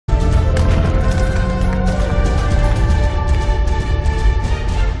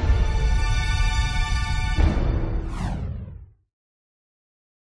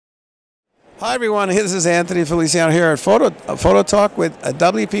Hi everyone, this is Anthony Feliciano here at Photo Talk with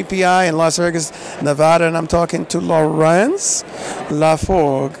WPPI in Las Vegas, Nevada, and I'm talking to Laurence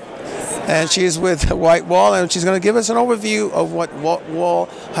Laforgue, and she's with WhiteWall, and she's going to give us an overview of what WhiteWall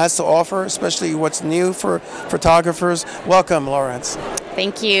has to offer, especially what's new for photographers. Welcome, Laurence.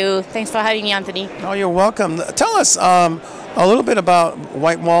 Thank you. Thanks for having me, Anthony. Oh, you're welcome. Tell us a little bit about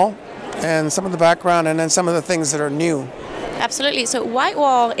WhiteWall and some of the background, and then some of the things that are new. Absolutely. So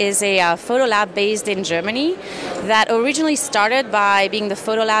WhiteWall is a photo lab based in Germany that originally started by being the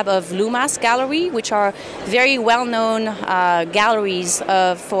photo lab of Lumas Gallery, which are very well-known galleries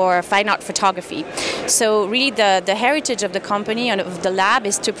for fine art photography. So really the heritage of the company and of the lab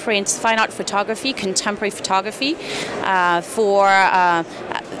is to print fine art photography, contemporary photography for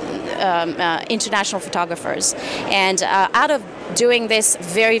international photographers. And out of doing this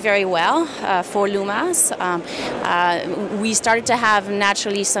very, very well for Lumas, we started to have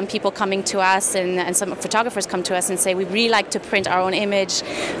naturally some people coming to us and some photographers come to us and say, we'd really like to print our own image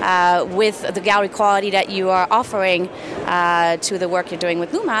with the gallery quality that you are offering to the work you're doing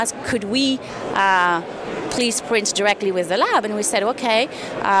with Lumas. Could we please print directly with the lab? And we said, okay,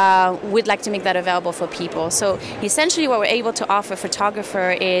 we'd like to make that available for people. So essentially what we're able to offer a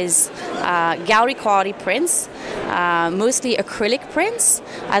photographer is gallery quality prints, mostly acrylic prints,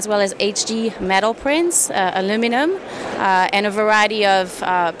 as well as HD metal prints, aluminum, and a variety of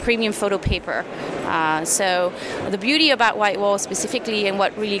premium photo paper. So the beauty about WhiteWall specifically, and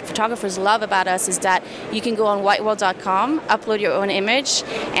what really photographers love about us, is that you can go on whitewall.com, upload your own image,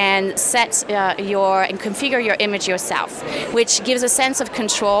 and set and configure your image yourself, which gives a sense of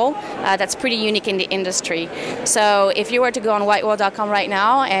control that's pretty unique in the industry. So if you were to go on whitewall.com right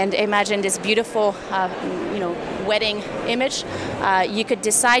now and imagine this beautiful, wedding image, you could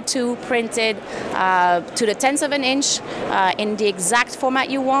decide to print it to the 1/10 of an inch in the exact format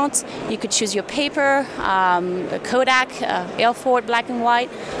you want. You could choose your paper, Kodak, Ilford black and white,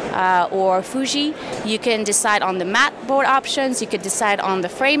 or Fuji. You can decide on the matte board options. You could decide on the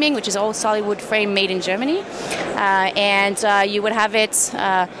framing, which is all solid wood frame made in Germany, and you would have it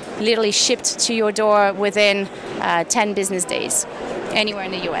literally shipped to your door within 10 business days. Anywhere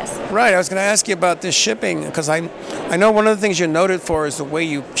in the U.S. Right. I was going to ask you about this shipping, because I know one of the things you're noted for is the way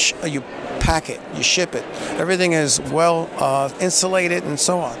you pack it, you ship it. Everything is well insulated and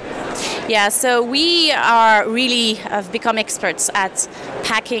so on. Yeah, so we are really have become experts at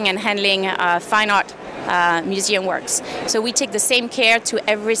packing and handling fine art museum works. So we take the same care to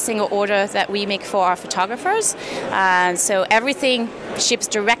every single order that we make for our photographers. So everything ships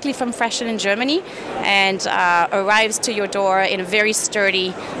directly from Frechen in Germany and arrives to your door in a very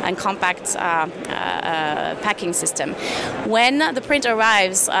sturdy and compact packing system. When the print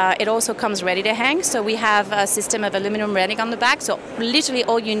arrives, it also comes ready to hang. So we have a system of aluminum redding on the back. So literally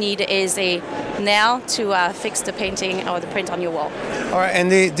all you need is a nail to fix the painting or the print on your wall. All right,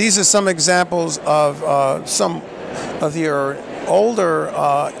 and these are some examples of some of your older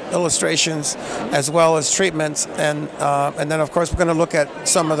illustrations as well as treatments, and then of course we're going to look at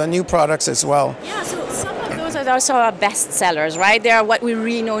some of the new products as well. Yeah, so some of those are also our best sellers, right? They are what we're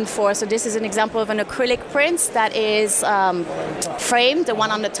really known for. So this is an example of an acrylic print that is framed, the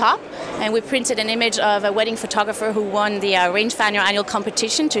one on the top, and we printed an image of a wedding photographer who won the Rangefinder annual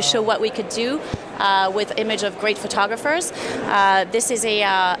competition to show what we could do with image of great photographers. This is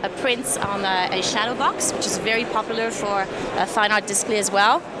a print on a shadow box, which is very popular for a fine art display as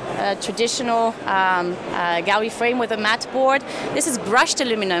well. A traditional gallery frame with a matte board. This is brushed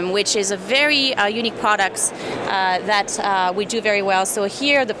aluminum, which is a very unique product that we do very well. So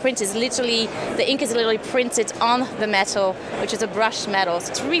here the print is literally, the ink is literally printed on the metal, which is a brushed metal.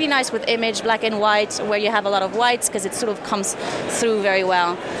 So it's really nice with image, black and white, where you have a lot of whites, because it sort of comes through very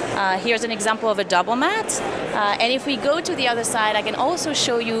well. Here's an example of a double matte. And if we go to the other side, I can also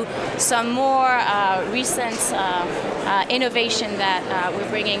show you some more recent innovation that we're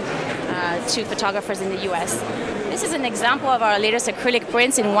bringing to photographers in the US. This is an example of our latest acrylic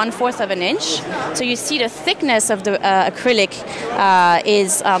prints in 1/4 of an inch. So you see the thickness of the acrylic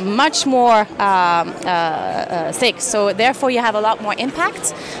is much more thick. So therefore you have a lot more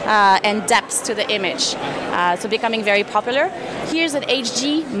impact and depth to the image. So becoming very popular. Here's an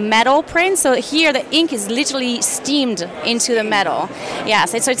HD metal print. So here the ink is literally steamed into the metal. Yeah,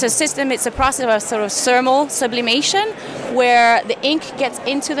 so it's a system, it's a process of sort of thermal sublimation, where the ink gets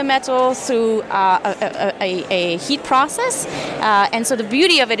into the metal through a heat process. And so the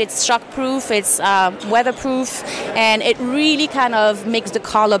beauty of it, it's shockproof, it's weatherproof, and it really kind of makes the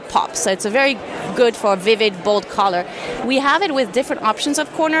color pop. So it's a very good for vivid, bold color. We have it with different options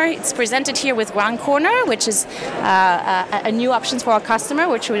of corner. It's presented here with round corner, which is a new option for our customer,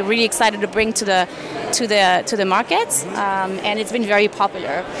 which we're really excited to bring to the market, and it's been very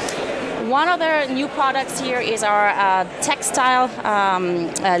popular. One other new product here is our textile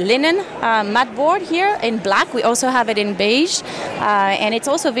linen mat board here in black. We also have it in beige, and it's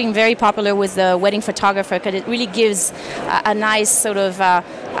also been very popular with the wedding photographer because it really gives a nice sort of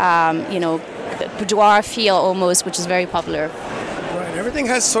boudoir feel almost, which is very popular. Right. Everything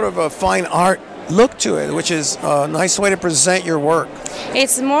has sort of a fine art look to it, which is a nice way to present your work.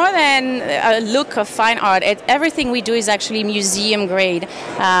 It's more than a look of fine art. Everything we do is actually museum grade.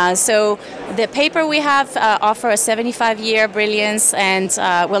 So the paper we have offer a 75-year brilliance and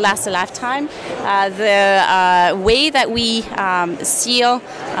will last a lifetime. The way that we seal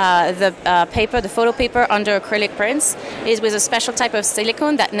the paper, the photo paper under acrylic prints, is with a special type of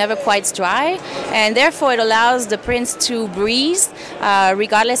silicone that never quite dry, and therefore it allows the prints to breathe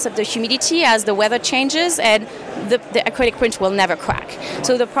regardless of the humidity as the weather changes, and the acrylic print will never crack.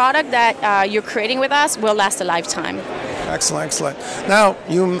 So the product that you're creating with us will last a lifetime. Excellent, excellent. Now,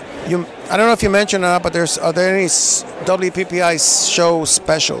 I don't know if you mentioned it or not, but are there any WPPI show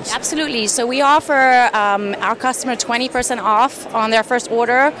specials? Absolutely. So we offer our customer 20% off on their first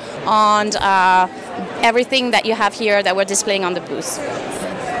order on everything that you have here that we're displaying on the booth.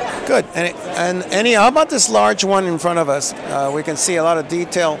 Good. And how about this large one in front of us? We can see a lot of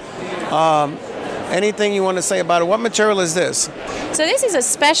detail. Anything you want to say about it? What material is this? So this is a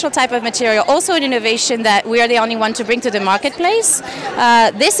special type of material, also an innovation that we are the only one to bring to the marketplace.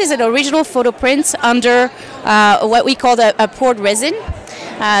 This is an original photo print under what we call a poured resin.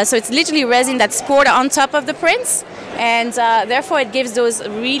 So it's literally resin that's poured on top of the prints, and therefore it gives those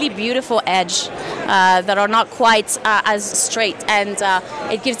really beautiful edge that are not quite as straight, and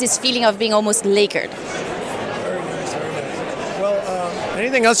it gives this feeling of being almost lacquered.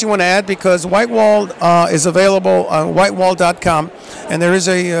 Anything else you want to add? Because WhiteWall is available on whitewall.com, and there is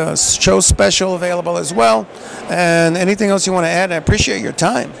a show special available as well. And anything else you want to add? I appreciate your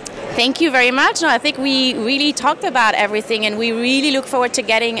time. Thank you very much. No, I think we really talked about everything, and we really look forward to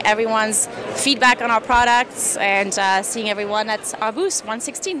getting everyone's feedback on our products and seeing everyone at our booth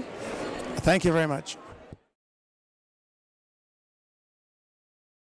 116. Thank you very much.